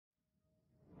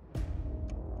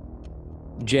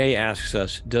Jay asks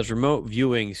us, does remote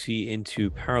viewing see into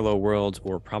parallel worlds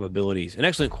or probabilities? An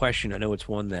excellent question. I know it's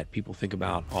one that people think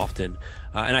about often.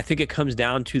 And I think it comes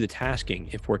down to the tasking.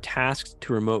 If we're tasked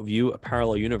to remote view a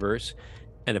parallel universe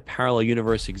and a parallel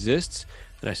universe exists,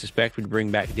 then I suspect we'd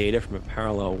bring back data from a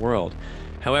parallel world.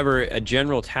 However, a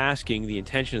general tasking, the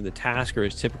intention of the tasker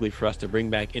is typically for us to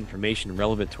bring back information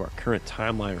relevant to our current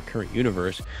timeline or current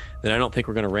universe. Then I don't think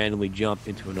we're going to randomly jump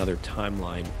into another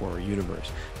timeline or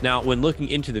universe. Now, when looking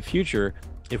into the future,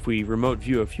 if we remote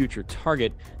view a future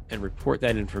target and report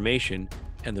that information,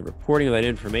 and the reporting of that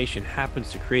information happens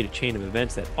to create a chain of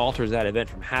events that alters that event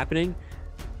from happening,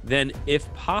 then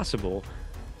if possible,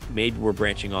 maybe we're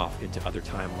branching off into other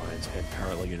timelines and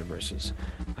parallel universes.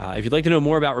 If you'd like to know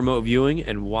more about remote viewing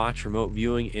and watch remote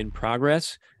viewing in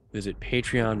progress, visit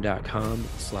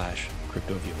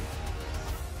patreon.com/cryptoviewing.